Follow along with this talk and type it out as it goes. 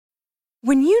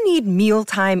When you need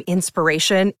mealtime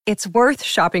inspiration, it's worth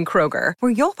shopping Kroger,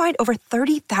 where you'll find over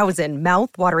 30,000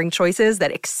 mouth-watering choices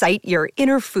that excite your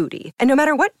inner foodie. And no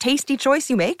matter what tasty choice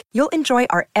you make, you'll enjoy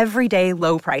our everyday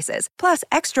low prices, plus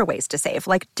extra ways to save,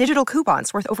 like digital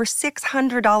coupons worth over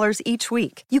 $600 each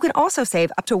week. You can also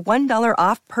save up to $1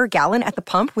 off per gallon at the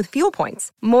pump with fuel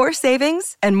points. More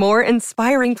savings and more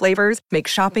inspiring flavors make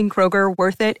shopping Kroger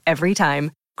worth it every time.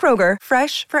 Kroger,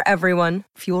 fresh for everyone.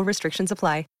 Fuel restrictions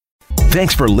apply.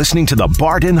 Thanks for listening to the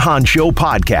Bart and Hahn Show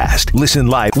podcast. Listen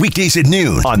live weekdays at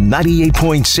noon on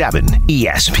 98.7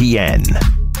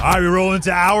 ESPN. All right, we roll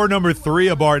into hour number 3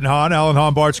 of Bart and Hahn. Alan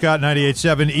Hahn, Bart Scott,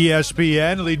 98.7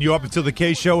 ESPN, leading you up until the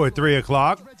K Show at 3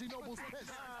 o'clock.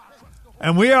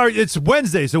 And it's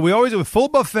Wednesday, so we always have a full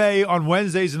buffet on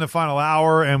Wednesdays in the final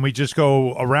hour, and we just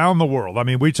go around the world. I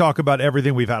mean, we talk about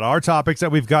everything. We've had our topics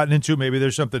that we've gotten into. Maybe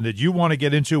there's something that you want to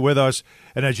get into with us.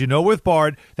 And as you know with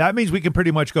Bart, that means we can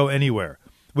pretty much go anywhere,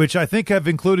 which I think have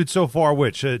included so far, we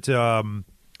did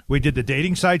the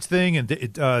dating sites thing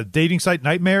and dating site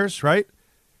nightmares, right?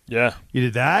 Yeah. You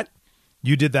did that.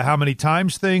 You did the how many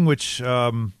times thing, which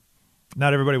not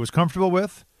everybody was comfortable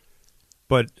with.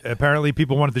 But apparently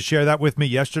people wanted to share that with me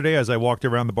yesterday as I walked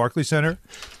around the Barclays Center.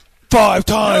 5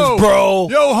 times, bro.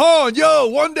 Yo, Hahn, yo,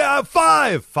 1 down,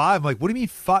 5. 5. I'm like, what do you mean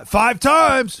 5? 5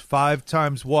 times. 5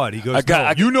 times what? He goes,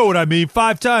 you know what I mean.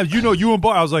 5 times. You know you and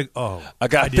Bart. I was like, oh, I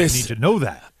didn't need to know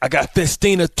that. I got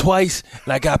Festina twice,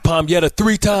 and I got Palmietta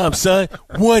 3 times, son.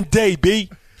 One day, B.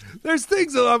 There's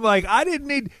things that I'm like, I didn't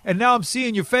need, and now I'm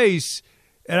seeing your face,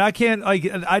 and I can't,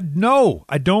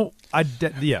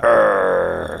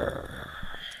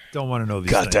 don't want to know these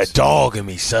things. Got that dog in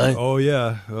me, son. Oh,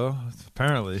 yeah. Well,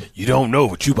 apparently. You don't know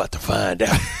what you about to find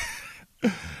out.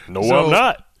 No, I'm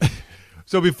not.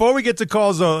 So before we get to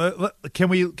calls, though, can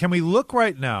we look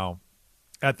right now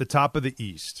at the top of the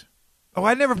East? Oh,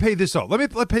 I never paid this off.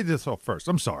 Let pay this off first.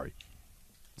 I'm sorry.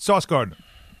 Sauce Gardner.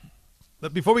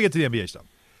 Before we get to the NBA stuff,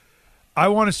 I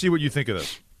want to see what you think of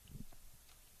this.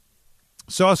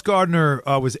 Sauce Gardner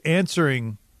was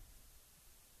answering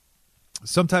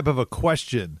some type of a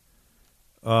question.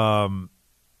 What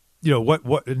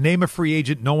name a free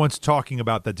agent no one's talking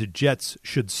about that the Jets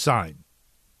should sign.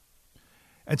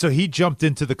 And so he jumped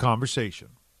into the conversation.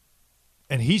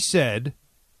 And he said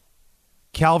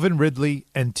Calvin Ridley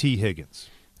and T. Higgins.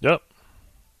 Yep.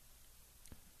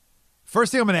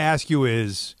 First thing I'm going to ask you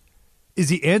is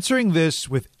he answering this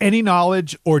with any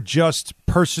knowledge or just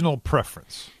personal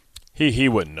preference? He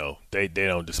wouldn't know. They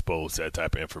don't dispose that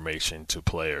type of information to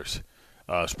players.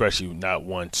 Especially not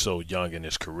one so young in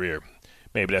his career.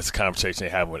 Maybe that's a conversation they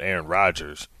have with Aaron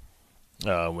Rodgers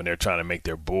when they're trying to make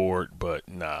their board, but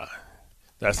nah,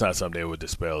 that's not something they would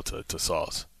dispel to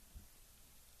Sauce.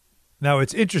 Now,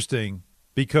 it's interesting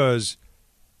because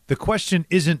the question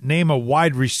isn't name a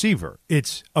wide receiver.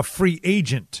 It's a free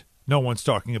agent no one's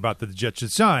talking about that the Jets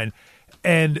should sign.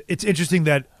 And it's interesting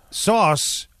that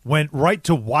Sauce went right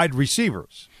to wide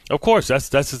receivers. Of course,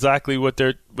 that's exactly what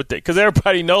they because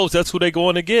everybody knows that's who they're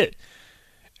going to get.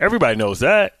 Everybody knows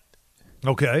that.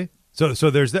 Okay, so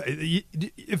there's that.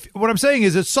 What I'm saying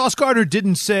is that Sauce Gardner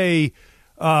didn't say,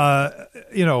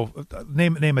 name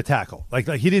a tackle. Like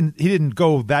he didn't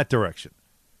go that direction.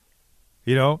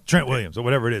 Trent Williams or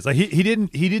whatever it is. Like he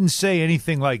didn't say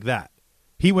anything like that.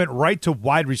 He went right to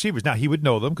wide receivers. Now he would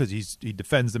know them because he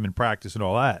defends them in practice and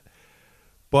all that,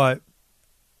 but.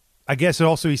 I guess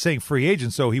also he's saying free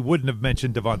agent, so he wouldn't have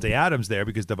mentioned Devontae Adams there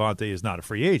because Devontae is not a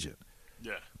free agent.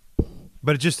 Yeah.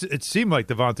 But it seemed like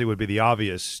Devontae would be the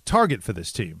obvious target for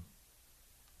this team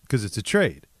because it's a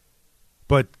trade.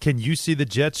 But can you see the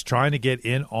Jets trying to get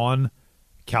in on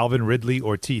Calvin Ridley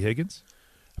or T. Higgins?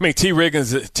 I mean, T.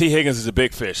 Higgins is a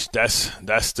big fish. That's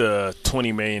the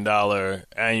 $20 million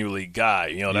annually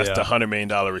guy. That's the $100 million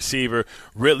receiver.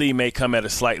 Ridley may come at a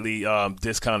slightly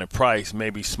discounted price,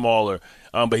 maybe smaller,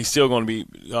 but he's still going to be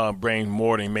bring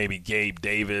more than maybe Gabe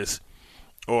Davis,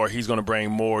 or he's going to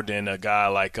bring more than a guy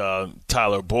like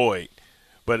Tyler Boyd.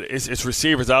 But it's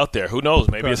receivers out there. Who knows?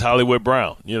 Maybe it's Hollywood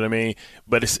Brown. You know what I mean?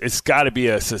 But it's got to be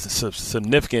a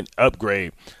significant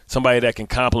upgrade. Somebody that can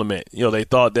complement. They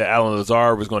thought that Allen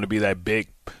Lazard was going to be that big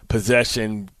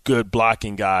possession, good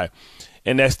blocking guy,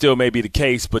 and that still may be the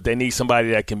case. But they need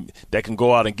somebody that can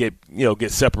go out and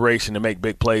get separation and make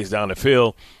big plays down the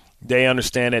field. They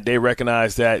understand that. They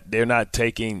recognize that they're not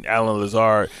taking Allen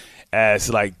Lazard as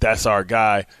like that's our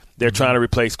guy. They're trying to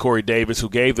replace Corey Davis, who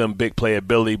gave them big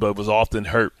playability but was often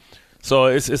hurt. So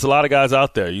it's a lot of guys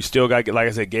out there. You still got, like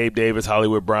I said, Gabe Davis,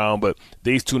 Hollywood Brown, but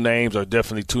these two names are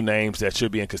definitely two names that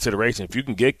should be in consideration. If you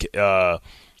can get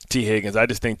T. Higgins. I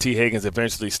just think T. Higgins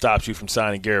eventually stops you from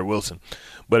signing Garrett Wilson.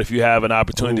 But if you have an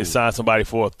opportunity to sign somebody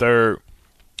for a third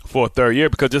year,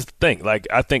 because just think, like,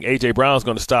 I think A.J. Brown's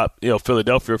going to stop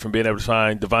Philadelphia from being able to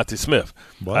sign Devontae Smith.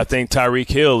 What? I think Tyreek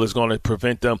Hill is going to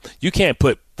prevent them. You can't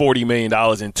put $40 million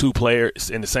in two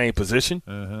players in the same position.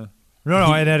 Uh-huh.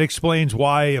 No, and that explains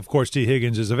why, of course, T.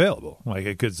 Higgins is available.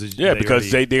 Because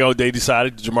they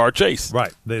decided Jamar Chase.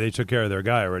 Right, they took care of their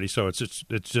guy already. So it's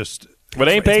just. Well,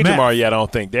 they ain't paid Jamar yet. I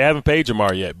don't think they haven't paid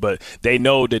Jamar yet, but they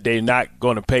know that they're not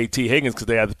going to pay T. Higgins because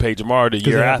they have to pay Jamar the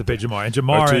year they have after. To pay Jamar, and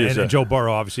Jamar and Joe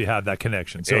Burrow obviously have that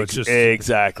connection. So it's just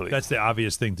exactly that's the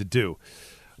obvious thing to do.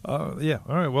 Yeah,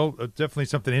 all right. Well, definitely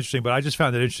something interesting. But I just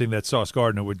found it interesting that Sauce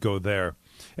Gardner would go there.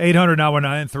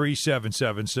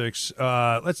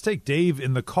 800-919-3776. Let's take Dave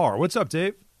in the car. What's up,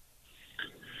 Dave?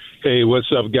 Hey,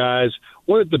 what's up, guys?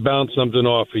 Wanted to bounce something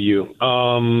off of you.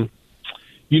 I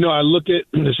look at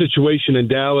the situation in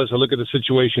Dallas. I look at the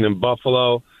situation in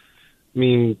Buffalo. I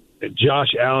mean,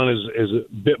 Josh Allen is a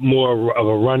bit more of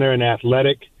a runner and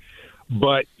athletic.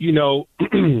 But,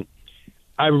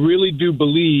 I really do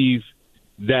believe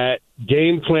that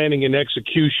game planning and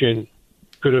execution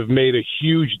could have made a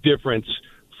huge difference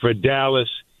for Dallas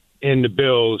and the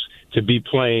Bills to be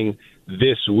playing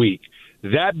this week.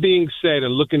 That being said,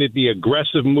 and looking at the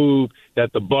aggressive move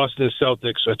that the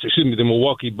the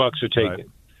Milwaukee Bucks are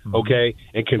taking, right. Okay,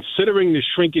 and considering the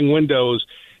shrinking windows,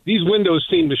 these windows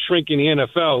seem to shrink in the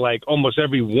NFL like almost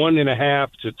every 1.5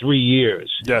 to 3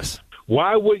 years. Yes.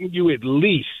 Why wouldn't you at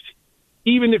least,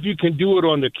 even if you can do it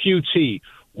on the QT,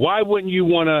 why wouldn't you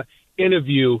want to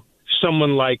interview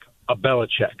someone like a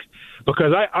Belichick?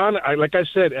 Because I like I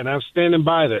said, and I'm standing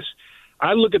by this,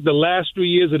 I look at the last 3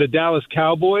 years of the Dallas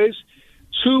Cowboys,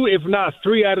 2, if not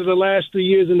 3 out of the last 3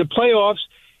 years in the playoffs,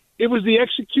 it was the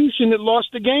execution that lost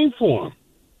the game for them.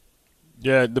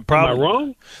 Yeah, the problem. Am I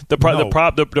wrong? The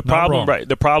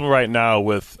problem right now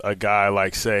with a guy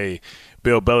like, say,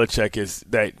 Bill Belichick is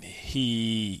that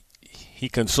he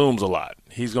consumes a lot.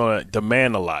 He's going to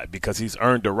demand a lot because he's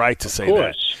earned the right to say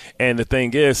that. And the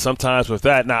thing is, sometimes with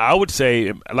that, now I would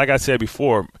say, like I said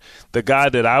before, the guy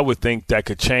that I would think that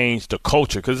could change the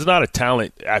culture, because it's not a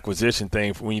talent acquisition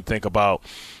thing when you think about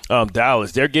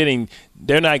Dallas. They're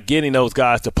not getting those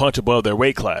guys to punch above their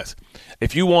weight class.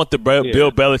 If you want the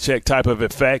Bill Belichick type of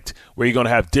effect where you're going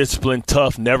to have discipline,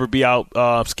 tough, never be out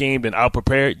schemed and out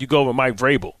prepared, you go with Mike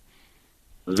Vrabel.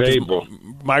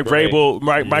 Mike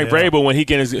Vrabel, when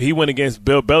he went against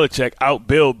Bill Belichick,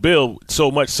 out-Bill so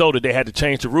much so that they had to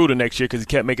change the rule the next year because he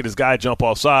kept making this guy jump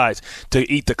off sides to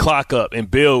eat the clock up,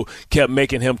 and Bill kept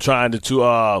making him trying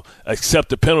to accept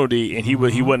the penalty, and he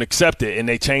wouldn't accept it, and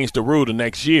they changed the rule the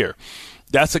next year.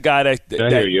 That's a guy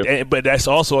but that's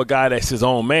also a guy that's his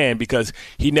own man because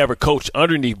he never coached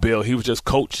underneath Bill. He was just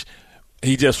coached.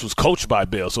 He just was coached by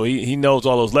Bill, so he knows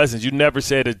all those lessons. You never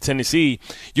said that Tennessee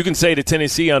 – you can say that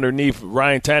Tennessee underneath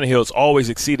Ryan Tannehill has always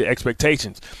exceeded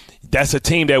expectations. That's a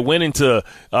team that went into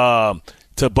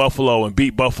to Buffalo and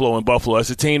beat Buffalo in Buffalo.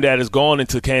 It's a team that has gone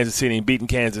into Kansas City and beaten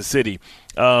Kansas City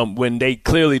when they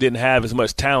clearly didn't have as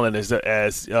much talent as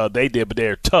they did, but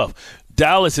they're tough.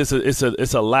 Dallas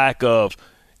is a lack of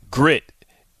grit.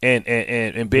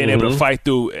 And being able to fight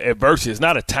through adversity. It's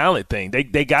not a talent thing.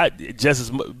 They got just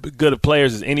as good of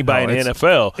players as anybody in the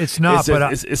NFL. It's not,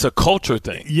 it's a culture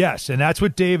thing. Yes, and that's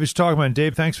what Dave is talking about. And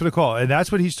Dave, thanks for the call. And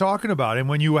that's what he's talking about. And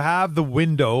when you have the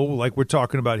window, like we're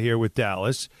talking about here with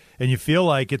Dallas, and you feel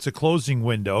like it's a closing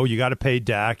window, you got to pay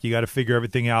Dak, you got to figure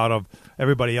everything out of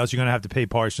everybody else. You're going to have to pay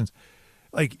Parsons.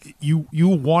 Like you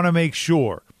want to make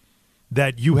sure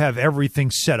that you have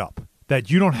everything set up, that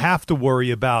you don't have to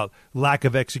worry about lack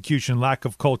of execution, lack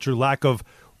of culture, lack of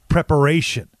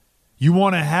preparation. You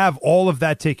want to have all of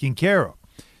that taken care of.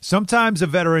 Sometimes a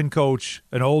veteran coach,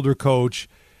 an older coach,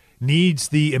 needs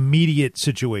the immediate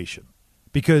situation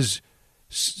because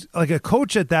like a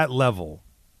coach at that level,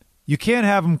 you can't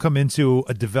have him come into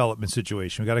a development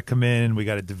situation. We got to come in, we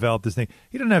got to develop this thing.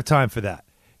 He doesn't have time for that.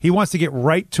 He wants to get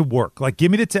right to work. Like,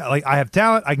 give me the like I have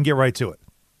talent, I can get right to it.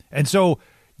 And so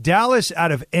Dallas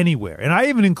out of anywhere, and I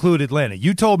even include Atlanta.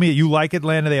 You told me you like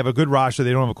Atlanta. They have a good roster.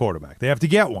 They don't have a quarterback. They have to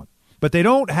get one. But they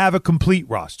don't have a complete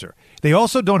roster. They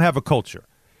also don't have a culture.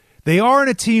 They aren't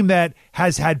a team that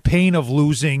has had pain of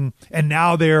losing, and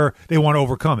now they want to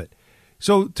overcome it.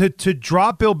 So to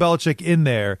drop Bill Belichick in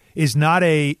there is not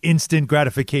a instant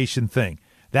gratification thing.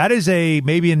 That is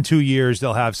maybe in 2 years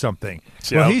they'll have something.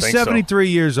 See, well, he's 73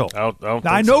 years old.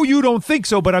 I know you don't think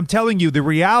so, but I'm telling you, the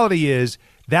reality is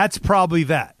that's probably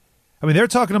that. I mean, they're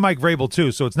talking to Mike Vrabel,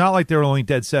 too, so it's not like they're only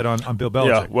dead set on Bill Belichick.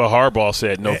 Yeah, well, Harbaugh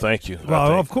said no thank you.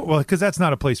 Well, of course, because that's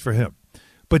not a place for him.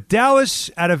 But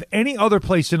Dallas, out of any other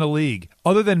place in the league,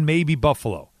 other than maybe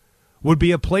Buffalo, would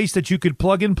be a place that you could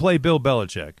plug and play Bill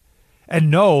Belichick. And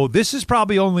no, this is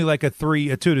probably only like a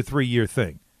 2 to 3 year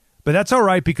thing. But that's all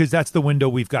right because that's the window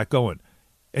we've got going.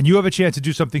 And you have a chance to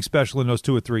do something special in those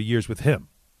 2 or 3 years with him.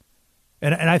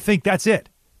 And I think that's it.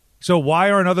 So why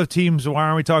aren't other teams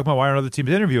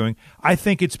interviewing? I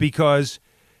think it's because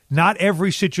not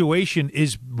every situation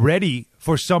is ready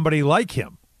for somebody like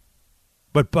him.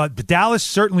 But Dallas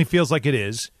certainly feels like it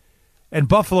is, and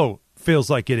Buffalo feels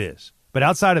like it is. But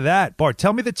outside of that, Bart,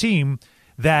 tell me the team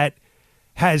that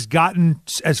has gotten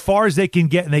as far as they can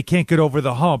get and they can't get over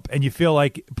the hump, and you feel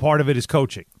like part of it is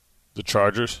coaching. The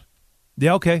Chargers.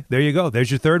 Yeah, okay, there you go.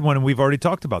 There's your third one, and we've already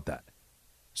talked about that.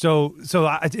 So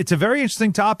it's a very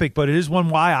interesting topic, but it is one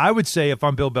why I would say if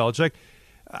I'm Bill Belichick,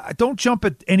 don't jump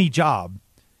at any job.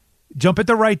 Jump at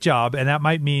the right job, and that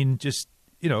might mean just,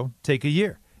 take a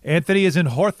year. Anthony is in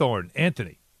Hawthorne.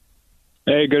 Anthony.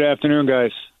 Hey, good afternoon, guys.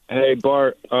 Hey,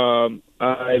 Bart.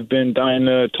 I've been dying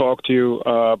to talk to you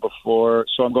before,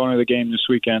 so I'm going to the game this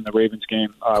weekend, the Ravens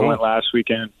game. I went last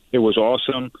weekend. It was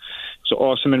awesome. It's an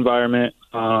awesome environment.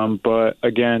 But,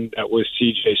 again, that was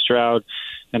C.J. Stroud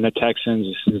and the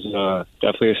Texans. This is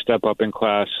definitely a step up in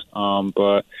class.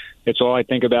 But it's all I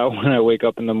think about when I wake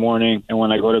up in the morning, and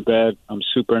when I go to bed, I'm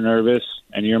super nervous.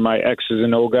 And you're my X's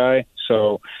and O guy,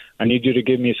 so I need you to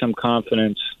give me some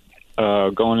confidence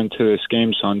going into this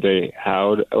game Sunday.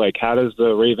 How does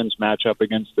the Ravens match up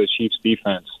against the Chiefs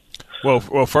defense? Well,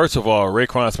 first of all,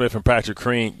 Raekwon Smith and Patrick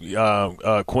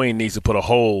Queen needs to put a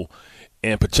hole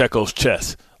in Pacheco's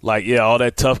chest. Like, yeah, all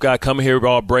that tough guy coming here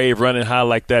all brave, running high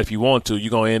like that, if you want to, you're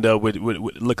going to end up with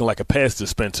looking like a pest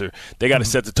dispenser. They got to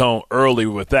set the tone early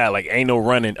with that. Like, ain't no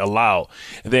running allowed.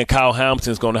 And then Kyle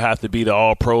Hamilton's going to have to be the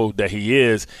all-pro that he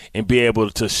is and be able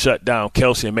to shut down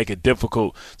Kelce and make it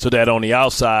difficult so that on the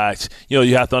outsides, you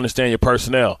have to understand your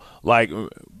personnel. Like,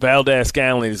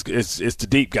 Valdez-Scantling is the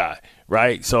deep guy.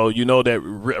 Right, so you know that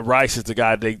Rice is the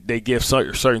guy they give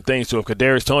certain things to. If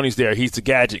Kadarius Toney's there, he's the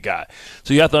gadget guy.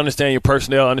 So you have to understand your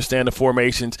personnel, understand the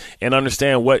formations, and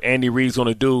understand what Andy Reid's going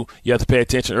to do. You have to pay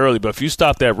attention early. But if you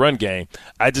stop that run game,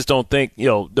 I just don't think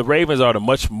the Ravens are the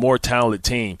much more talented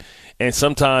team. And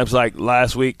sometimes, like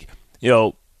last week,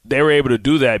 they were able to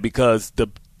do that because the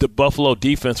Buffalo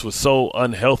defense was so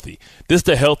unhealthy. This is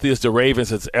the healthiest the Ravens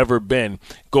has ever been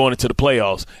going into the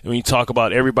playoffs. And when you talk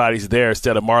about everybody's there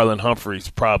instead of Marlon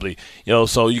Humphreys, probably.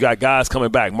 So you got guys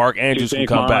coming back. Mark Andrews can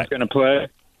come back. Going to play?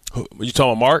 You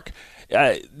talking about Mark?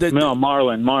 No,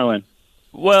 Marlon.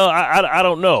 Well, I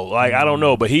don't know. I don't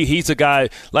know. But he's a guy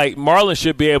 – like, Marlon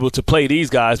should be able to play these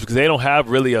guys because they don't have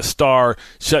really a star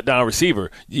shutdown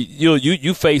receiver.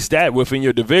 You face that within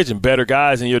your division, better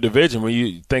guys in your division. When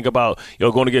you think about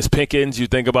going against Pickens, you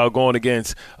think about going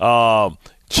against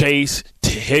Chase,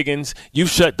 Higgins. You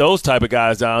shut those type of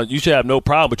guys down. You should have no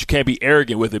problem, but you can't be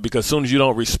arrogant with it because as soon as you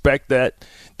don't respect that,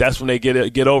 that's when they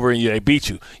get over and they beat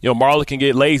you. Marlon can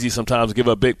get lazy sometimes and give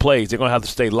up big plays. They're going to have to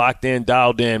stay locked in,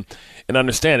 dialed in, and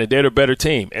understand that they're the better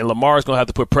team. And Lamar's going to have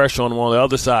to put pressure on them on the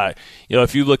other side.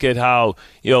 If you look at how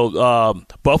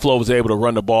Buffalo was able to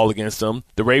run the ball against them,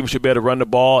 the Ravens should be able to run the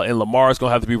ball, and Lamar's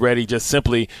going to have to be ready just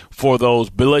simply for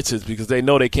those blitzes because they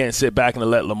know they can't sit back and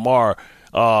let Lamar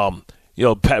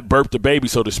burp the baby,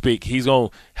 so to speak. He's going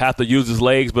to have to use his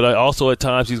legs, but also at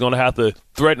times he's going to have to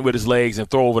threaten with his legs and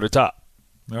throw over the top.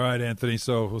 All right, Anthony,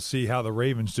 so we'll see how the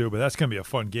Ravens do, but that's going to be a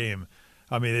fun game.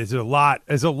 I mean, there's a lot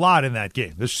in that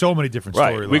game. There's so many different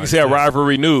storylines. Right. We can say a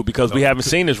rivalry renewed because we haven't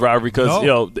seen this rivalry because,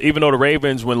 even though the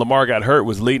Ravens, when Lamar got hurt,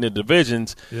 was leading the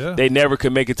divisions, they never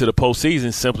could make it to the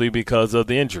postseason simply because of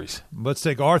the injuries. Let's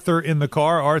take Arthur in the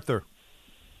car. Arthur.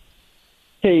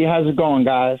 Hey, how's it going,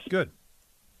 guys? Good.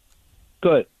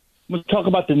 Let's talk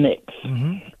about the Knicks.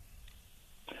 Mm-hmm.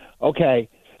 Okay.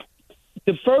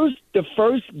 The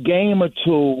first game or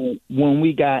two when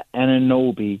we got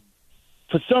Anunoby,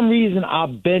 for some reason our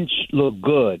bench looked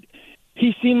good.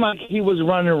 He seemed like he was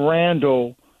running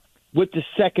Randall with the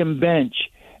second bench,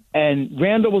 and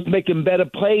Randall was making better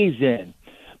plays in.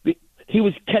 He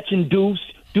was catching Deuce.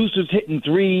 Deuce was hitting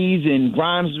threes, and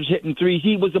Grimes was hitting threes.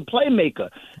 He was a playmaker,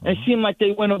 and it seemed like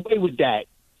they went away with that.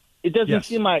 It doesn't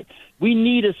seem like we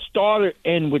need a starter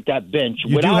in with that bench.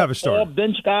 You do have a starter. All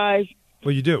bench guys.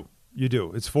 Well, you do.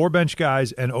 It's 4 bench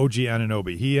guys and OG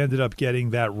Anunoby. He ended up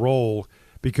getting that role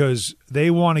because they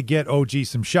want to get OG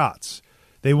some shots.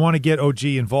 They want to get OG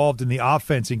involved in the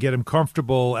offense and get him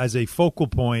comfortable as a focal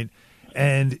point.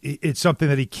 And it's something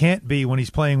that he can't be when he's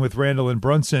playing with Randall and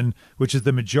Brunson, which is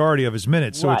the majority of his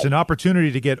minutes. So It's an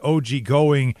opportunity to get OG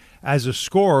going as a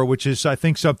scorer, which is, I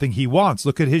think, something he wants.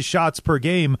 Look at his shots per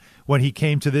game when he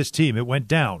came to this team. It went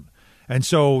down. And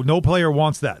so no player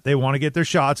wants that. They want to get their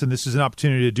shots, and this is an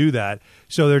opportunity to do that.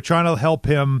 So they're trying to help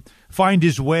him find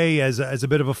his way as a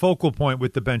bit of a focal point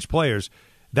with the bench players.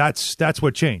 That's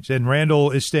what changed. And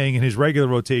Randall is staying in his regular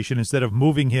rotation instead of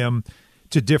moving him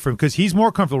to different, because he's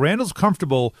more comfortable. Randall's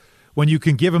comfortable when you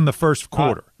can give him the first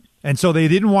quarter. And so they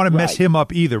didn't want to mess him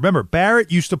up either. Remember,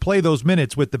 Barrett used to play those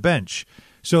minutes with the bench.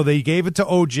 So they gave it to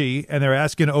OG, and they're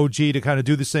asking OG to kind of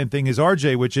do the same thing as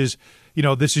RJ, which is,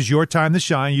 this is your time to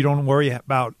shine. You don't worry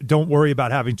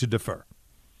about having to defer.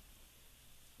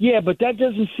 Yeah, but that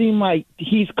doesn't seem like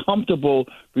he's comfortable,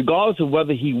 regardless of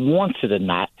whether he wants it or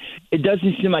not. It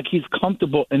doesn't seem like he's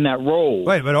comfortable in that role.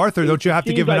 Right, but Arthur, don't you have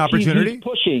to give him an opportunity? He's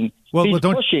pushing. Well, he's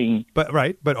pushing.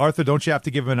 But Arthur, don't you have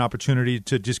to give him an opportunity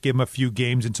to just give him a few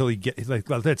games until he gets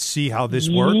let's see how this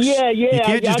works? Yeah. You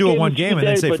can't just do it one game and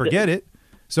then say forget it.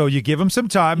 So you give him some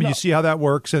time and you see how that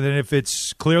works, and then if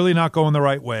it's clearly not going the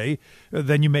right way,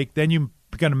 then you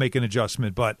got to make an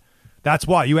adjustment. But that's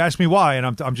why you asked me why,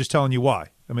 and I'm just telling you why.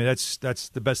 I mean, that's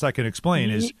the best I can explain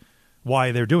is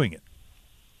why they're doing it.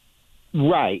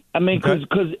 Right. I mean, because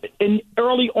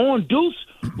early on, Deuce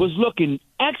was looking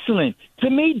excellent. To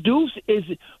me, Deuce is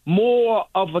more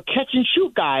of a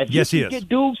catch-and-shoot guy. If yes, you he is. Get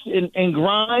Deuce and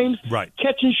Grimes, right.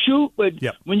 Catch-and-shoot. But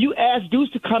when you ask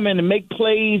Deuce to come in and make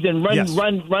plays and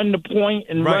run the point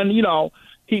and run,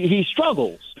 he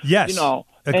struggles. Yes.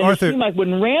 And Arthur, it seemed like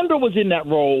when Randall was in that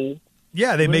role,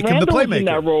 they make him the playmaker. Was in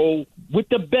that role with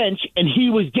the bench, and he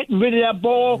was getting rid of that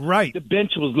ball. Right. The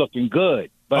bench was looking good.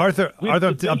 But Arthur,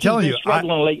 I'm telling you,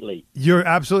 struggling lately. You're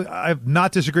absolutely. I'm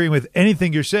not disagreeing with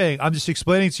anything you're saying. I'm just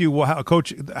explaining to you how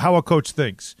a coach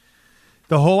thinks.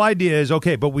 The whole idea is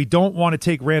okay, but we don't want to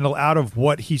take Randall out of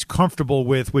what he's comfortable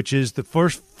with, which is the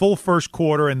full first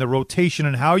quarter and the rotation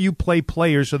and how you play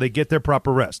players so they get their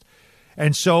proper rest.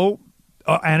 And so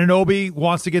Anunoby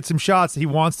wants to get some shots. He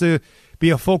wants to be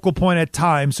a focal point at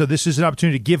times. So this is an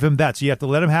opportunity to give him that. So you have to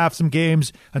let him have some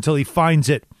games until he finds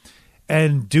it.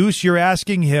 And Deuce, you're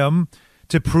asking him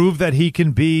to prove that he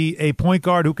can be a point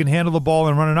guard who can handle the ball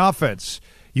and run an offense.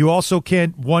 You also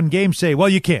can't one game say, well,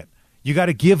 you can't. You got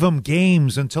to give him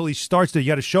games until he starts to. You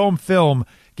got to show him film,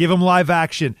 give him live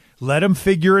action, let him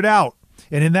figure it out.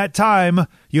 And in that time,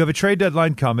 you have a trade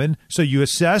deadline coming. So you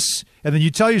assess, and then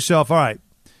you tell yourself, all right,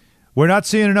 we're not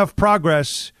seeing enough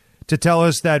progress to tell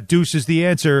us that Deuce is the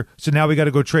answer. So now we got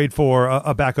to go trade for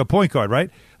a backup point guard,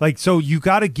 right? So you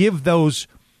got to give those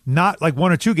not like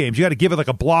 1 or 2 games. You got to give it like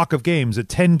a block of games, a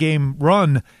 10-game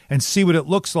run, and see what it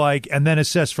looks like, and then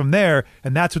assess from there.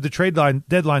 And that's what the trade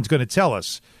deadline is going to tell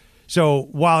us. So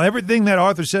while everything that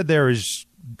Arthur said there is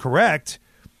correct,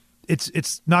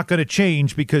 it's not going to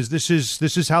change because this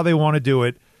is how they want to do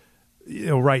it,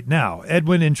 right now.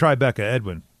 Edwin in Tribeca.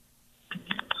 Edwin.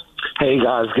 Hey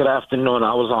guys, good afternoon.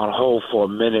 I was on hold for a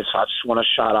minute, so I just want to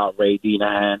shout out Ray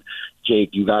Dinahan, Jake.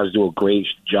 You guys do a great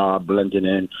job blending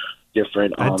in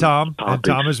different and Tom topics. And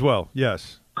Tom as well.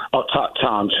 Yes. Oh,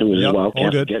 Tom too as well.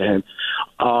 Can't forget him.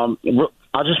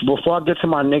 Before I get to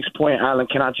my next point, Alan,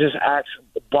 can I just ask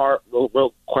Bart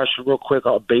real quick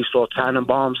based on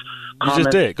Tannenbaum's comment? You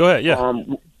just did. Go ahead. Yeah.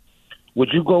 Would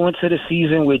you go into the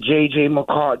season with J.J.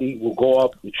 McCarthy? We'll go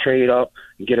up and trade up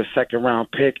and get a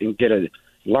second-round pick and get a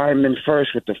lineman first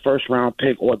with the first-round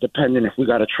pick, or depending if we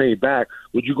got to trade back,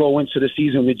 would you go into the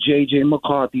season with J.J.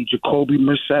 McCarthy, Jacoby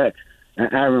Brissett,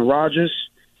 and Aaron Rodgers,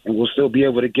 and we'll still be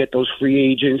able to get those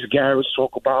free agents Garrett's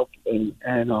talk about and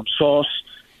Sauce,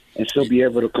 and still be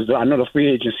able to, because I know the free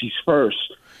agency's first,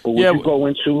 but would you go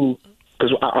into,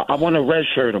 because I want to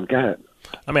redshirt them. Go ahead.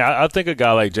 I mean, I think a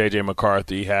guy like J.J.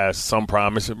 McCarthy has some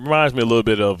promise. It reminds me a little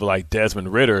bit of like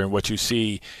Desmond Ridder and what you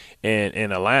see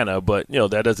in Atlanta, but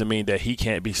that doesn't mean that he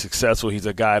can't be successful. He's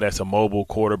a guy that's a mobile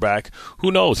quarterback.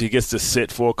 Who knows? He gets to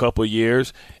sit for a couple of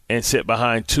years and sit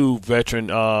behind 2 veteran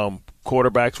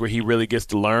quarterbacks where he really gets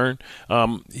to learn.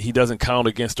 He doesn't count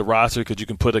against the roster because you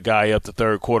can put a guy up the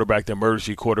third quarterback, the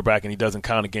emergency quarterback, and he doesn't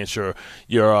count against your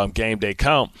game day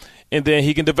count. And then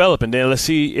he can develop, and then let's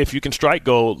see if you can strike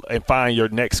gold and find your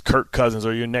next Kirk Cousins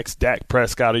or your next Dak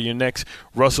Prescott or your next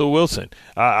Russell Wilson.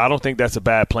 I don't think that's a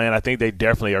bad plan. I think they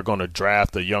definitely are going to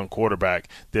draft a young quarterback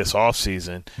this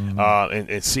offseason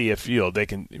and see if they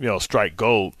can strike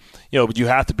gold. But you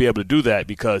have to be able to do that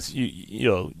because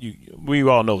we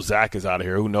all know Zach is out of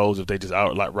here. Who knows if they just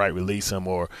outright release him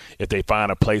or if they find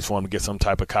a place for him to get some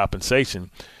type of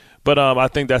compensation. But I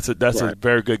think that's a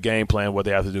very good game plan, what they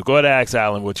have to do. Go ahead and ask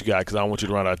Alan what you got, because I don't want you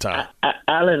to run out of time.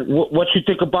 Alan, what you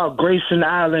think about Grayson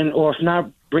Allen, or if not,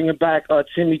 bringing back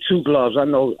Timmy Two Gloves? I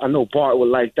know Bart would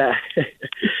like that.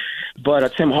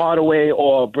 But Tim Hardaway,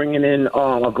 or bringing in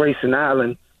Grayson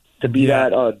Allen to be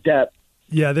that depth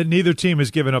Yeah, neither team has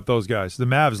given up those guys. The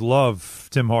Mavs love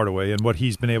Tim Hardaway and what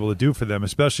he's been able to do for them,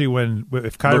 especially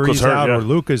if Kyrie's out or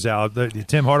Luka's out.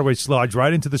 Tim Hardaway slides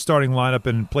right into the starting lineup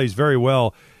and plays very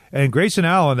well. And Grayson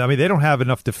Allen, I mean, they don't have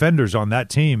enough defenders on that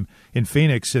team in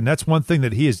Phoenix, and that's one thing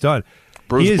that he has done.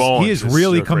 He has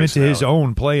really come into his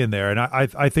own play in there, and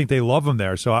I think they love him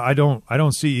there. So I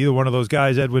don't see either one of those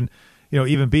guys, Edwin,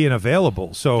 even being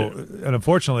available. So and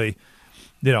unfortunately,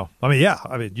 you'd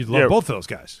love both of those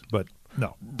guys, but.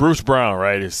 No, Bruce Brown,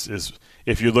 right? Is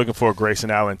if you're looking for a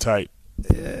Grayson Allen type.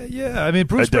 Yeah, I mean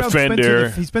Bruce Brown's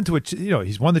he's been to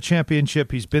he's won the championship.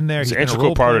 He's been there. He's an been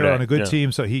integral part of that on a good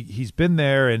team, so he's been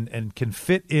there and can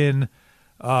fit in.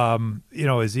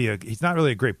 He's not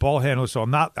really a great ball handler, so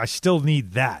I still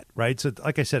need that, right? So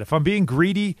like I said, if I'm being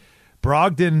greedy,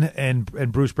 Brogdon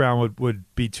and Bruce Brown would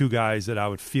be two guys that I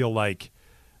would feel like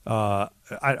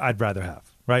I'd rather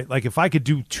have, right? Like if I could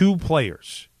do two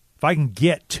players, if I can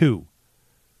get two.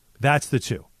 That's the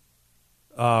two.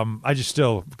 I just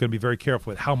still going to be very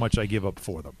careful with how much I give up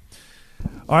for them.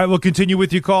 All right, we'll continue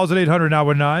with your calls at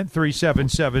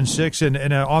 800-919-3776.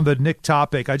 And on the Knick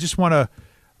topic, I just want to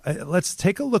let's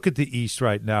take a look at the East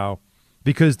right now,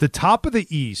 because the top of the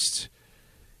East,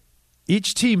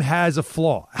 each team has a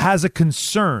flaw, has a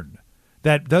concern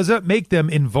that doesn't make them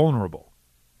invulnerable.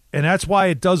 And that's why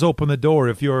it does open the door.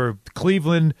 If you're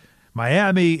Cleveland,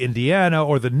 Miami, Indiana,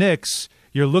 or the Knicks,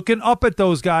 you're looking up at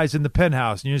those guys in the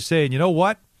penthouse, and you're saying, you know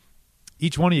what?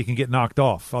 Each one of you can get knocked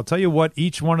off. I'll tell you what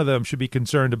each one of them should be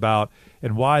concerned about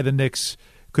and why the Knicks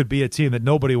could be a team that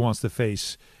nobody wants to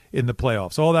face in the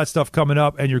playoffs. All that stuff coming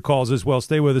up, and your calls as well.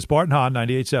 Stay with us. Bart and Hahn,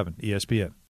 98.7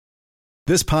 ESPN.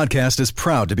 This podcast is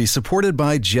proud to be supported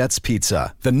by Jets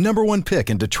Pizza, the #1 pick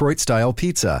in Detroit-style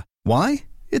pizza. Why?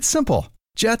 It's simple.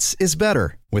 Jets is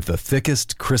better. With the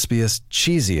thickest, crispiest,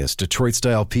 cheesiest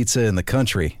Detroit-style pizza in the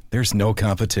country, there's no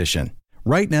competition.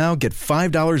 Right now, get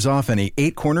 $5 off any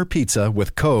 8-corner pizza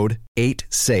with code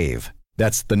 8SAVE.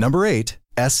 That's the number 8,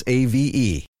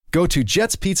 S-A-V-E. Go to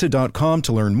jetspizza.com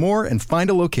to learn more and find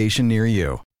a location near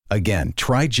you. Again,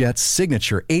 try Jet's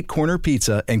signature 8-corner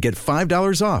pizza and get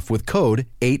 $5 off with code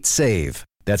 8SAVE.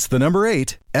 That's the number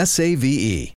 8,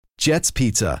 S-A-V-E. Jet's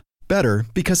Pizza. Better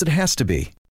because it has to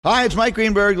be. Hi, it's Mike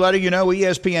Greenberg letting you know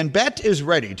ESPN Bet is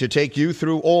ready to take you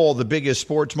through all the biggest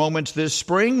sports moments this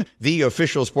spring. The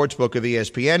official sportsbook of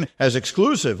ESPN has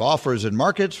exclusive offers and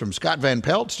markets from Scott Van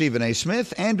Pelt, Stephen A.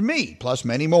 Smith, and me, plus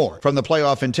many more. From the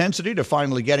playoff intensity to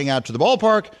finally getting out to the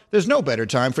ballpark, there's no better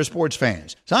time for sports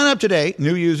fans. Sign up today.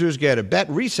 New users get a bet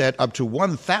reset up to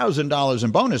 $1,000 in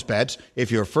bonus bets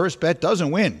if your first bet doesn't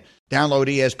win. Download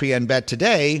ESPN Bet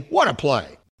today. What a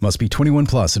play. Must be 21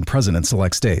 plus and present in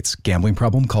select states. Gambling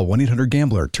problem? Call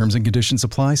 1-800-GAMBLER. Terms and conditions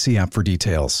apply. See app for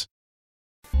details.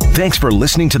 Thanks for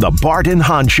listening to the Bart and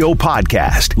Hahn Show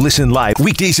podcast. Listen live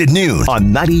weekdays at noon on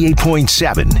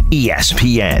 98.7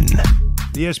 ESPN.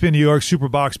 The ESPN New York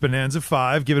Superbox Bonanza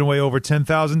 5, giving away over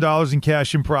 $10,000 in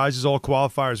cash and prizes. All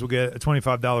qualifiers will get a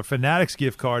 $25 Fanatics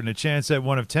gift card and a chance at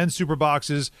one of 10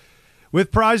 Superboxes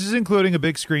with prizes including a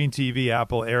big screen TV,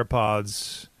 Apple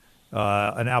AirPods,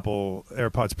 an Apple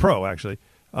AirPods Pro, actually.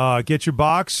 Get your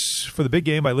box for the big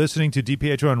game by listening to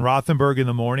DiPietro and Rothenberg in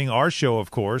the morning. Our show, of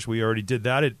course. We already did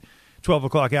that at 12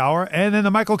 o'clock hour. And then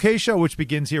the Michael K. Show, which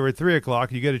begins here at 3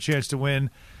 o'clock. You get a chance to win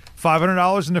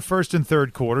 $500 in the first and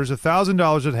third quarters,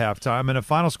 $1,000 at halftime, and a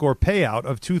final score payout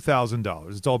of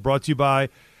 $2,000. It's all brought to you by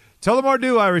Tullamore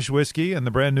Dew Irish Whiskey and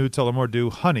the brand new Tullamore Dew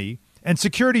Honey and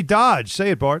Security Dodge.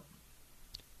 Say it, Bart.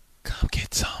 Come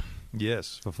get some.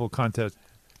 Yes, for full contest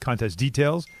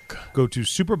details, go to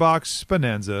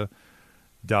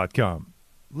superboxbonanza.com.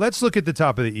 Let's look at the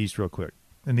top of the East real quick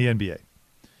in the NBA.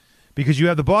 Because you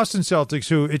have the Boston Celtics,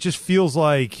 who it just feels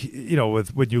like,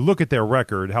 when you look at their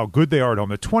record, how good they are at home.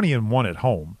 They're 20-1 at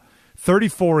home,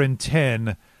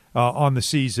 34-10 on the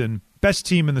season. Best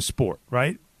team in the sport,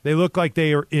 right? They look like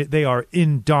they are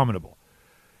indomitable.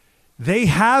 They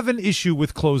have an issue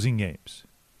with closing games.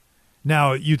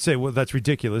 Now, you'd say, well, that's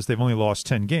ridiculous. They've only lost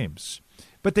 10 games.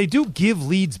 But they do give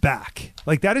leads back.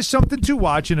 Like, that is something to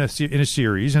watch in a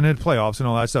series and in playoffs and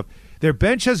all that stuff. Their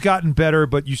bench has gotten better,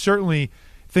 but you certainly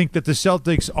think that the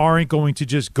Celtics aren't going to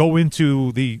just go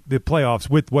into the playoffs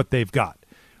with what they've got.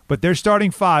 But their starting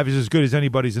five is as good as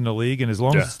anybody's in the league, and as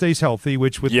long as it stays healthy,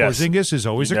 which with Porzingis is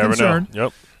always a concern.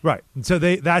 Yep. Right. And so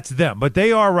that's them. But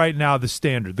they are right now the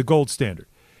standard, the gold standard.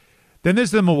 Then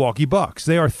there's the Milwaukee Bucks.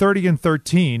 They are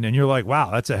 30-13, and you're like, wow,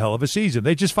 that's a hell of a season.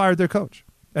 They just fired their coach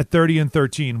at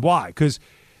 30-13. Why? Because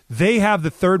they have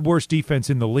the third worst defense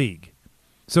in the league.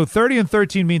 So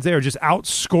 30-13 means they are just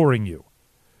outscoring you.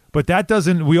 But that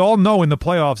doesn't – we all know in the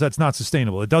playoffs that's not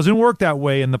sustainable. It doesn't work that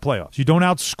way in the playoffs. You don't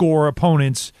outscore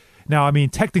opponents. Now, I mean,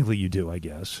 technically you do, I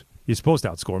guess. You're supposed to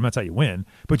outscore them. That's how you win.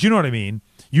 But you know what I mean.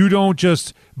 You don't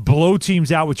just blow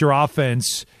teams out with your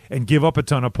offense and give up a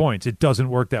ton of points. It doesn't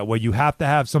work that way. You have to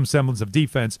have some semblance of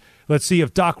defense. Let's see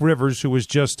if Doc Rivers, who was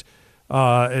just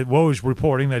Woj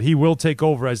reporting that he will take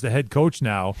over as the head coach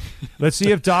now. Let's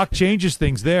see if Doc changes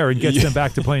things there and gets them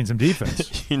back to playing some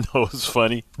defense. You know what's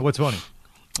funny? What's funny?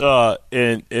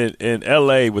 In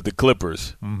L.A. with the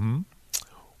Clippers,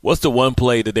 what's the one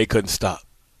play that they couldn't stop?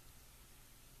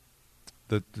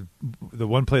 The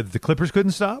one play that the Clippers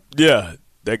couldn't stop? Yeah,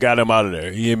 that got him out of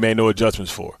there. He made no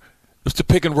adjustments for. It's the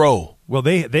pick and roll. Well,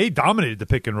 they dominated the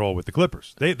pick and roll with the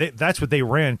Clippers. That's what they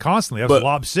ran constantly. That was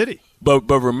Lob City. But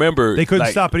remember, they couldn't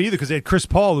stop it either because they had Chris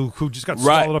Paul who just got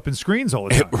swallowed up in screens all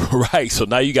the time. Right. So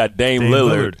now you got Dame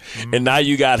Lillard. And now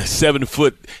you got a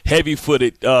 7-foot,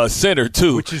 heavy-footed center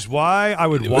too. Which is why I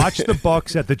would watch the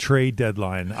Bucks at the trade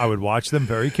deadline. I would watch them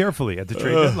very carefully at the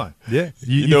trade deadline. Yeah.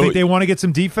 You think they want to get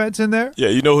some defense in there? Yeah.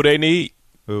 You know who they need?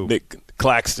 Who? Nick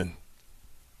Claxton.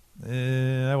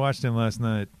 I watched him last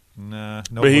night. Nah,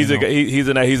 no. But he's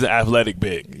an athletic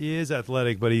big. He is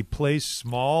athletic, but he plays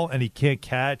small and he can't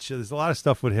catch. There's a lot of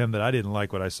stuff with him that I didn't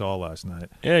like what I saw last night.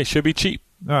 Yeah, he should be cheap.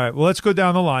 All right, well, let's go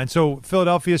down the line. So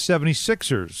Philadelphia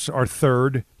 76ers are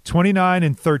third,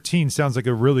 29-13 sounds like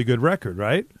a really good record,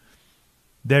 right?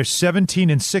 They're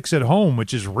 17-6 at home,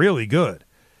 which is really good.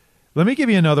 Let me give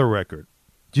you another record.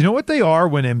 Do you know what they are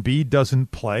when Embiid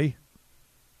doesn't play?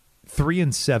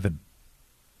 3-7.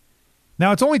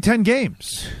 Now, it's only 10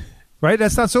 games, right?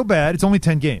 That's not so bad. It's only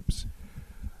 10 games.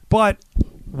 But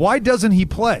why doesn't he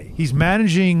play? He's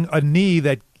managing a knee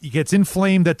that gets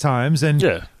inflamed at times. And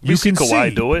you can see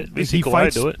Kawhi do it. We see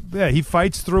Kawhi do it. Yeah, he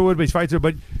fights through it,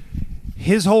 but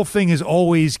his whole thing is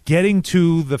always getting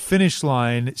to the finish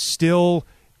line, still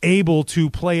able to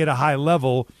play at a high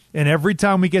level. And every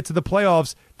time we get to the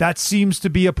playoffs, that seems to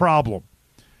be a problem.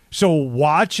 So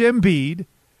watch Embiid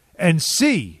and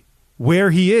see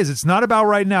where he is. It's not about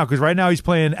right now, because right now he's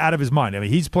playing out of his mind. I mean,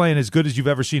 he's playing as good as you've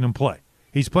ever seen him play.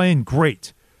 He's playing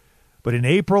great. But in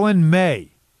April and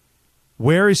May,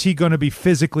 where is he going to be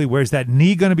physically? Where's that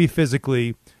knee going to be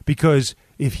physically? Because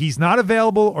if he's not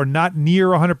available or not near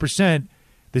 100%,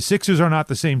 the Sixers are not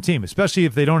the same team, especially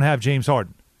if they don't have James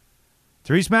Harden.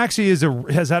 Therese Maxey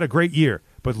has had a great year,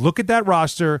 but look at that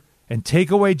roster and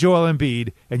take away Joel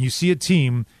Embiid, and you see a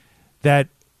team that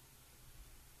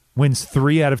wins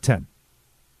 3 out of 10.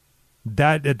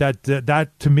 That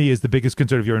to me is the biggest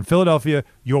concern. If you're in Philadelphia,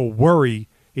 your worry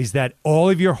is that all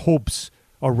of your hopes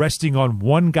are resting on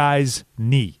one guy's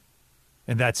knee,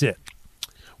 and that's it.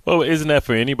 Well, isn't that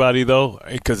for anybody, though?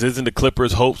 Because isn't the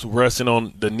Clippers' hopes resting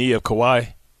on the knee of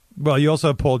Kawhi? Well, you also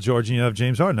have Paul George and you have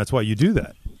James Harden. That's why you do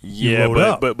that. Yeah,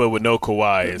 but with no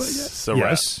Kawhi, it's a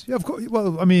wrap. Yes, yeah, of course.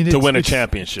 Well, I mean, to win a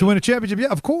championship. Yeah,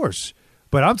 of course.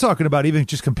 But I'm talking about even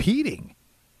just competing.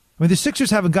 I mean, the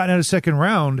Sixers haven't gotten out of second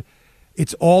round.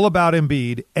 It's all about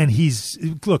Embiid, and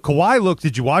Kawhi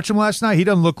did you watch him last night? He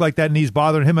doesn't look like that knee's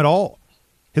bothering him at all.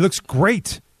 He looks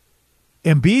great.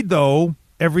 Embiid, though,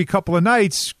 every couple of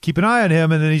nights, keep an eye on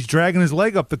him, and then he's dragging his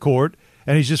leg up the court,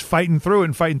 and he's just fighting through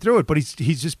it. But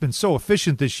he's just been so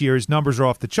efficient this year. His numbers are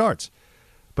off the charts.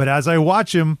 But as I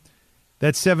watch him,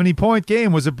 that 70-point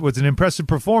game was an impressive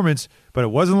performance, but it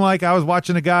wasn't like I was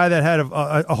watching a guy that had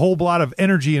a whole lot of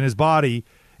energy in his body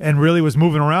and really was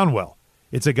moving around well.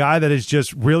 It's a guy that is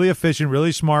just really efficient,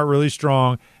 really smart, really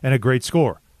strong, and a great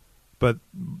scorer. But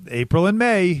April and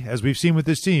May, as we've seen with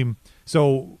this team,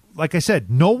 so like I said,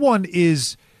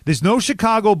 there's no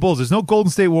Chicago Bulls, there's no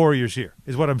Golden State Warriors here,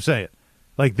 is what I'm saying.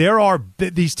 Like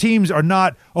these teams are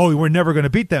not, we're never going to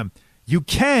beat them. You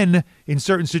can in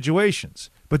certain situations.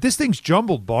 But this thing's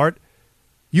jumbled, Bart.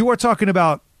 You are talking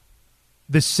about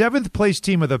the 7th place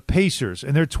team of the Pacers,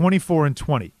 and they're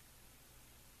 24-20.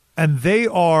 And they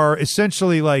are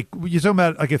essentially you're talking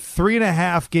about like a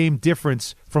 3.5 game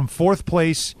difference from 4th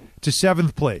place to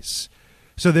 7th place.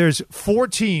 So there's 4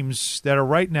 teams that are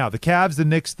right now, the Cavs, the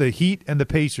Knicks, the Heat, and the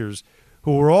Pacers,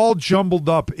 who are all jumbled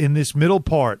up in this middle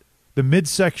part, the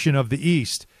midsection of the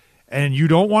East. And you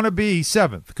don't want to be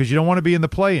 7th because you don't want to be in the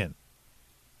play-in.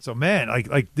 So, man,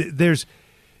 there's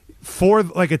 4,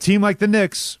 like a team like the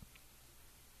Knicks,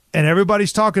 and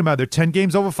everybody's talking about they're 10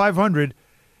 games over 500,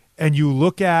 and you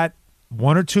look at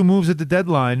 1 or 2 moves at the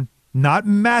deadline, not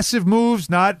massive moves,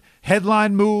 not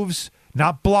headline moves,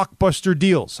 not blockbuster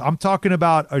deals. I'm talking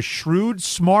about a shrewd,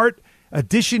 smart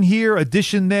addition here,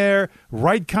 addition there,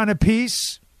 right kind of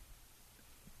piece.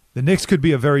 The Knicks could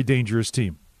be a very dangerous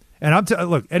team. And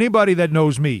look, anybody that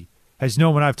knows me has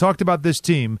known when I've talked about this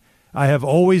team, I have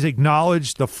always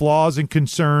acknowledged the flaws and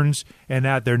concerns and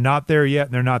that they're not there yet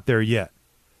and they're not there yet.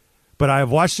 But I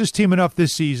have watched this team enough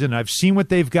this season. I've seen what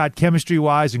they've got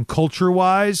chemistry-wise and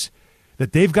culture-wise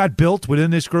that they've got built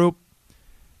within this group,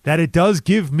 that it does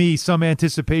give me some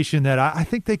anticipation that I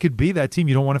think they could be that team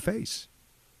you don't want to face.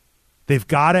 They've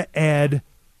got to add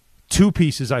 2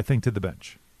 pieces, I think, to the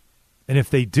bench. And if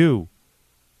they do,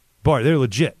 Bart, they're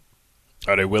legit.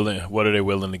 Are they willing? What are they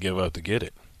willing to give up to get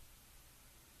it?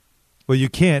 Well, you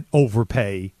can't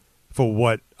overpay for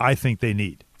what I think they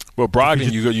need. Well,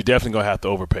 Brogdon, you definitely going to have to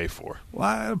overpay for.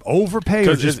 Well, overpay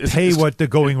or just pay what the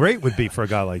going rate would be for a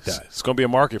guy like that? It's going to be a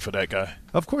market for that guy.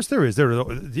 Of course there is.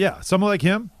 Someone like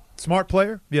him, smart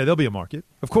player, there'll be a market.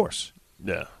 Of course.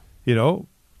 Yeah.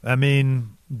 I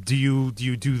mean, do you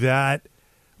do that,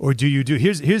 or do you do?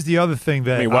 Here's the other thing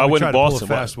that why would wouldn't try Boston? To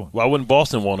pull a fast one. Why wouldn't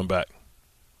Boston want him back?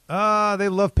 They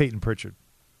love Peyton Pritchard.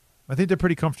 I think they're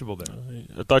pretty comfortable there.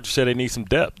 I thought you said they need some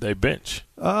depth. They bench.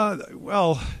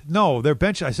 Well, no, their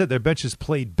bench. I said their bench has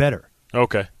played better.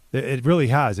 Okay. It really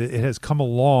has. It has come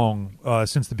along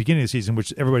since the beginning of the season,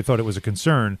 which everybody thought it was a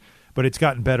concern, but it's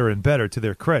gotten better and better to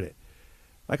their credit.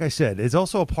 Like I said, there's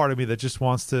also a part of me that just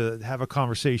wants to have a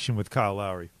conversation with Kyle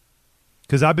Lowry,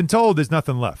 because I've been told there's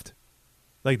nothing left.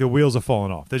 Like the wheels have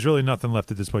fallen off. There's really nothing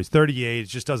left at this place. 38, it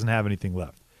just doesn't have anything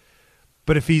left.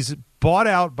 But if he's bought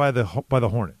out by the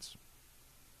Hornets,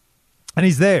 and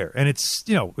he's there, and it's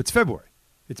it's February,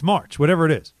 it's March, whatever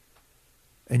it is,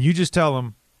 and you just tell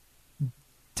him,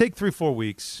 take 3-4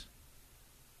 weeks,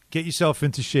 get yourself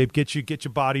into shape, get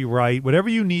your body right, whatever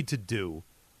you need to do,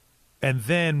 and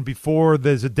then before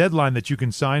there's a deadline that you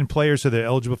can sign players so they're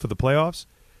eligible for the playoffs,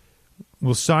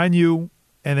 we'll sign you,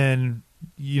 and then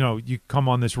you come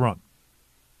on this run.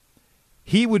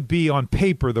 He would be on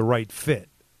paper the right fit.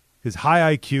 His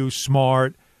high IQ,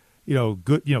 smart,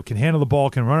 good, can handle the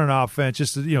ball, can run an offense,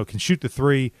 just can shoot the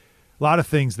 3, a lot of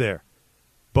things there.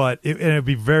 But it'd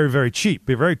be very, very cheap,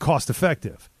 be very cost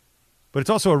effective. But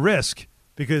it's also a risk,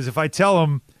 because if I tell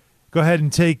him, go ahead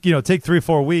and take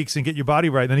 3-4 weeks and get your body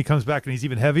right, and then he comes back and he's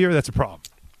even heavier, that's a problem.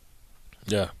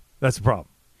 Yeah, that's a problem.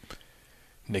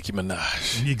 Nicki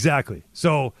Minaj. Exactly.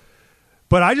 So.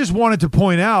 But I just wanted to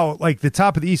point out, like the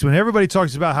top of the East, when everybody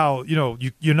talks about how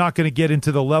you're not going to get into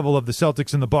the level of the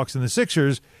Celtics and the Bucks and the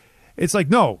Sixers, it's like,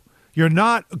 no, you're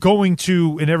not going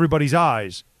to in everybody's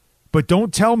eyes. But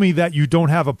don't tell me that you don't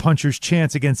have a puncher's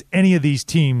chance against any of these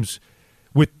teams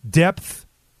with depth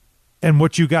and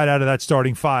what you got out of that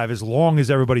starting 5, as long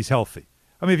as everybody's healthy.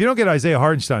 I mean, if you don't get Isaiah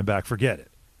Hartenstein back, forget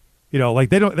it.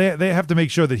 They have to make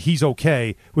sure that he's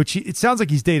okay, which it sounds like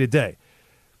he's day to day.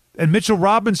 And Mitchell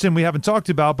Robinson, we haven't talked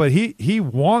about, but he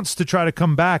wants to try to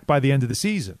come back by the end of the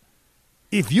season.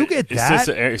 If you get that,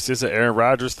 is this an Aaron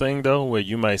Rodgers thing though, where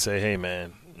you might say, "Hey,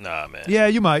 man, nah, man." Yeah,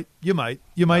 you might,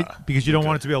 because you don't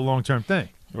want it to be a long-term thing.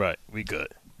 Right, we good.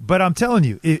 But I'm telling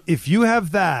you, if you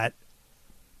have that,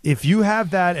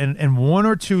 and 1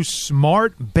 or 2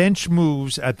 smart bench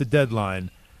moves at the deadline,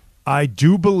 I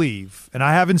do believe, and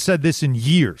I haven't said this in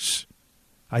years,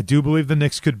 I do believe the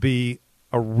Knicks could be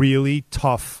a really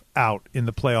tough out in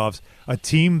the playoffs, a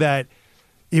team that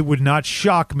it would not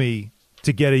shock me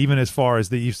to get even as far as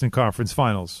the Eastern Conference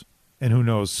Finals, and who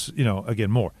knows,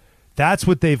 again, more. That's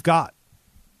what they've got.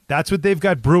 That's what they've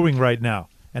got brewing right now,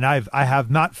 and I have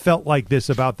not felt like this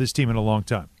about this team in a long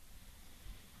time.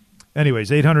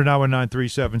 Anyways,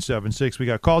 800-919-3776. We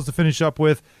got calls to finish up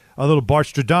with, a little Bart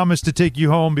Stradamus to take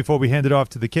you home before we hand it off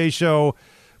to the K-Show,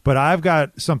 but I've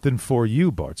got something for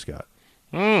you, Bart Scott.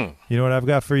 You know what I've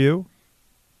got for you?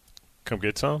 Come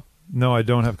get some? No, I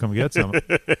don't have come get some.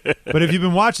 But if you've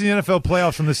been watching the NFL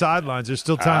playoffs from the sidelines, there's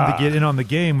still time to get in on the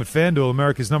game with FanDuel,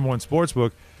 America's #1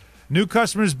 sportsbook. New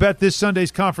customers bet this Sunday's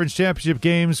conference championship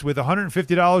games with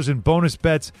 $150 in bonus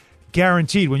bets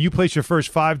guaranteed when you place your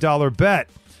first $5 bet.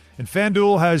 And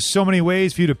FanDuel has so many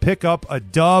ways for you to pick up a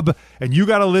dub. And you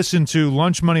got to listen to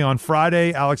Lunch Money on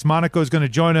Friday. Alex Monaco is going to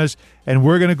join us, and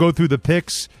we're going to go through the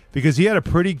picks because he had a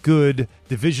pretty good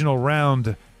divisional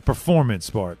round performance,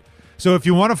 Bart. So if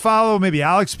you want to follow maybe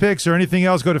Alex picks or anything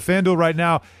else, go to FanDuel right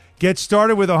now. Get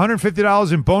started with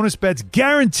 $150 in bonus bets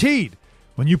guaranteed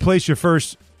when you place your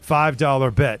first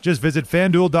 $5 bet. Just visit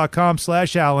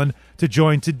FanDuel.com/Allen to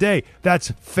join today. That's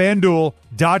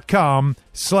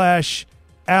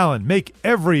FanDuel.com/Allen. Make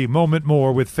every moment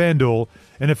more with FanDuel,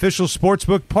 an official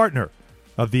sportsbook partner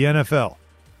of the NFL.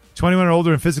 21 or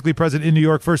older and physically present in New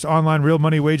York. First online real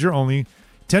money wager only.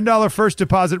 $10 first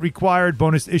deposit required.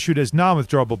 Bonus issued as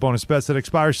non-withdrawable bonus bets that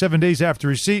expire 7 days after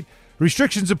receipt.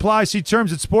 Restrictions apply. See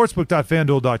terms at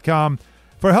sportsbook.fanduel.com.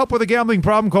 For help with a gambling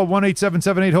problem, call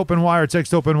 1-877-8-HOPE-NY or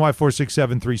text HOPE-NY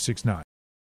 467-369.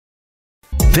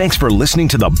 Thanks for listening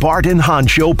to the Bart and Hahn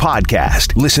Show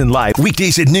podcast. Listen live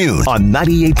weekdays at noon on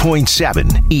 98.7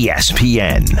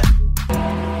 ESPN.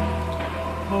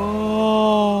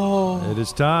 It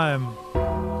is time.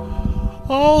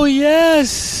 Oh,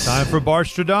 yes. Time for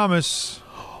Barstradamus.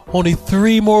 Only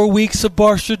 3 more weeks of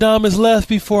Barstradamus left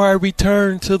before I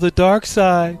return to the dark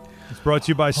side. It's brought to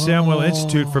you by Samuel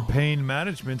Institute for Pain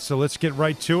Management. So let's get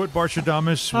right to it.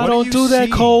 Barstradamus, what I don't do that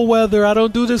cold weather. I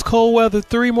don't do this cold weather.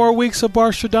 3 more weeks of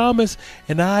Barstradamus,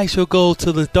 and I shall go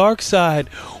to the dark side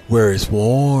where it's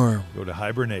warm. Go to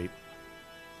hibernate.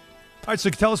 All right, so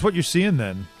tell us what you're seeing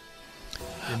then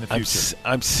in the future.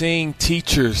 I'm seeing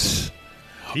teachers,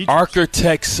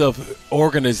 architects of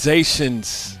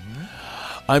organizations.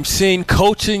 I'm seeing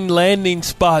coaching landing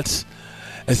spots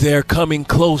as they are coming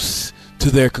close to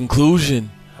their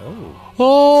conclusion.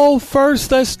 Oh,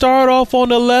 first let's start off on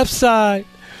the left side.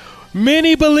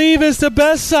 Many believe it's the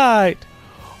best side.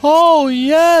 Oh,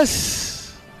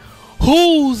 yes.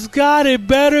 Who's got it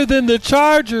better than the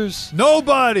Chargers?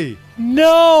 Nobody.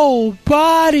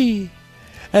 Nobody.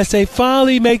 As they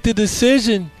finally make the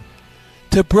decision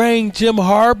to bring Jim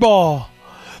Harbaugh,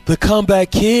 the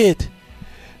comeback kid,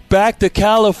 back to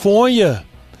California.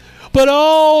 But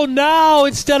now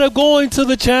instead of going to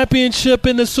the championship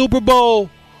in the Super Bowl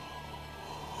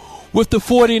with the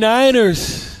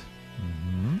 49ers,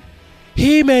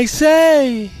 he may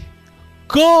say,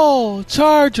 "Go,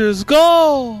 Chargers,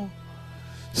 go."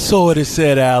 So it is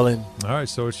said, Alan. All right,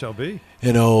 so it shall be.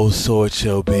 And so it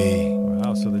shall be.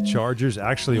 Wow, so the Chargers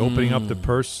actually opening up the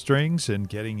purse strings and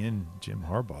getting in Jim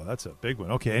Harbaugh. That's a big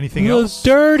one. Okay, anything else? The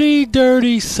dirty,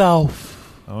 dirty South.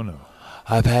 Oh, no.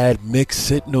 I've had mixed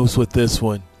signals with this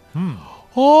one.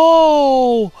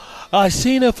 Oh, I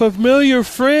seen a familiar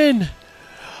friend,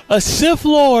 a Sith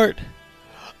Lord,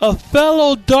 a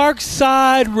fellow dark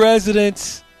side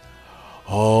resident.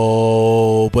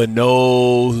 Oh, but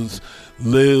no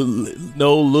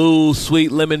Lou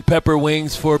sweet lemon pepper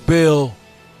wings for Bill,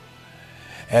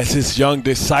 as his young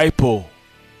disciple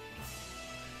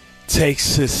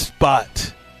takes his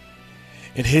spot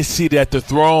in his seat at the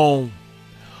throne.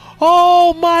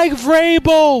 Oh, Mike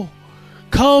Vrabel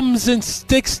comes and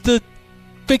sticks the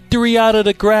victory out of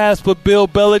the grasp of Bill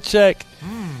Belichick.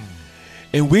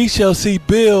 And we shall see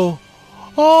Bill,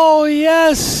 oh,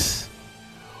 yes,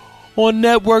 on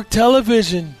network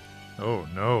television. Oh,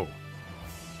 no.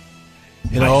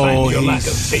 And I find your lack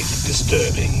of faith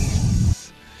disturbing.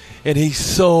 And he's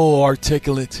so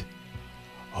articulate.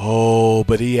 Oh,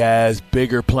 but he has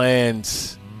bigger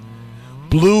plans.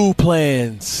 Blue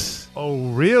plans. Oh,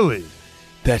 really?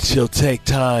 That shall take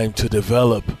time to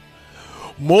develop.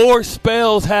 More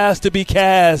spells has to be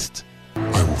cast.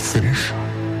 I will finish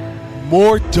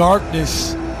more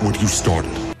darkness what you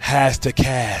started has to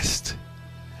cast.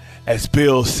 As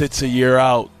Bill sits a year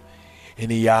out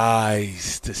and he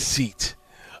eyes the seat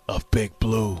of Big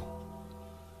Blue.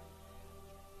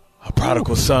 A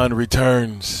prodigal son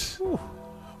returns,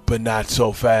 but not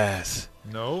so fast.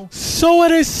 No. So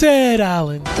it is said,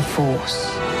 Alan. The Force.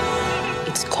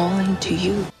 It's calling to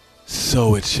you.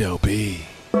 So it shall be.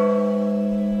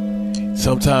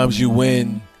 Sometimes you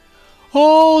win,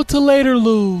 to later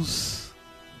lose.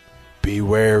 Be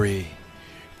wary,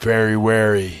 very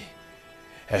wary,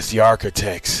 as the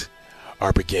architects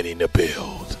are beginning to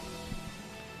build.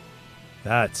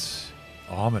 That's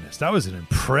ominous. That was an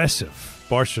impressive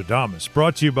Barstradamus.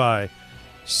 Brought to you by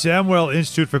Samuel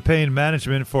Institute for Pain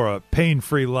Management. For a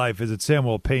pain-free life, visit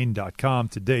samuelpain.com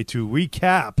today. To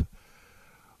recap,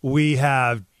 we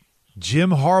have Jim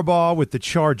Harbaugh with the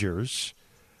Chargers,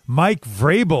 Mike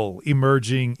Vrabel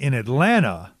emerging in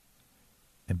Atlanta,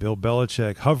 and Bill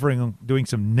Belichick hovering, doing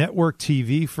some network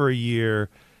TV for a year,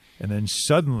 and then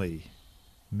suddenly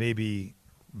maybe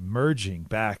merging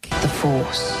back. The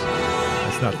Force.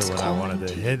 That's not the one I wanted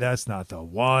to hit. That's not the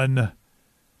one.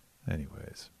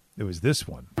 Anyways, it was this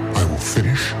one. I will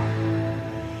finish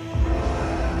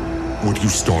what you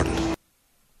started.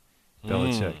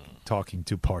 Belichick talking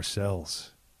to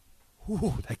Parcells.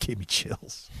 Ooh, that gave me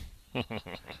chills. I'll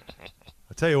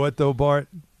tell you what, though, Bart,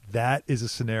 that is a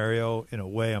scenario, in a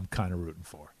way, I'm kind of rooting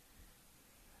for.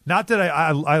 Not that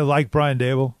I like Brian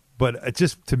Daboll, but it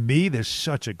just, to me, there's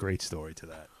such a great story to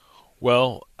that.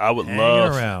 Well, I would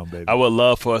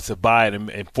love for us to buy it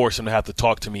and force him to have to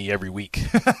talk to me every week.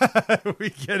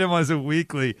 We get him as a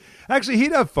weekly. Actually,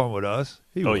 he'd have fun with us.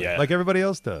 He would, yeah. Like everybody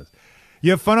else does. You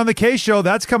have fun on the K Show.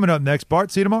 That's coming up next. Bart,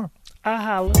 see you tomorrow.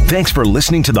 Thanks for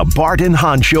listening to the Bart and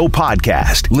Hahn Show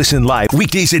podcast. Listen live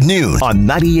weekdays at noon on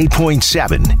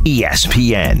 98.7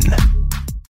 ESPN.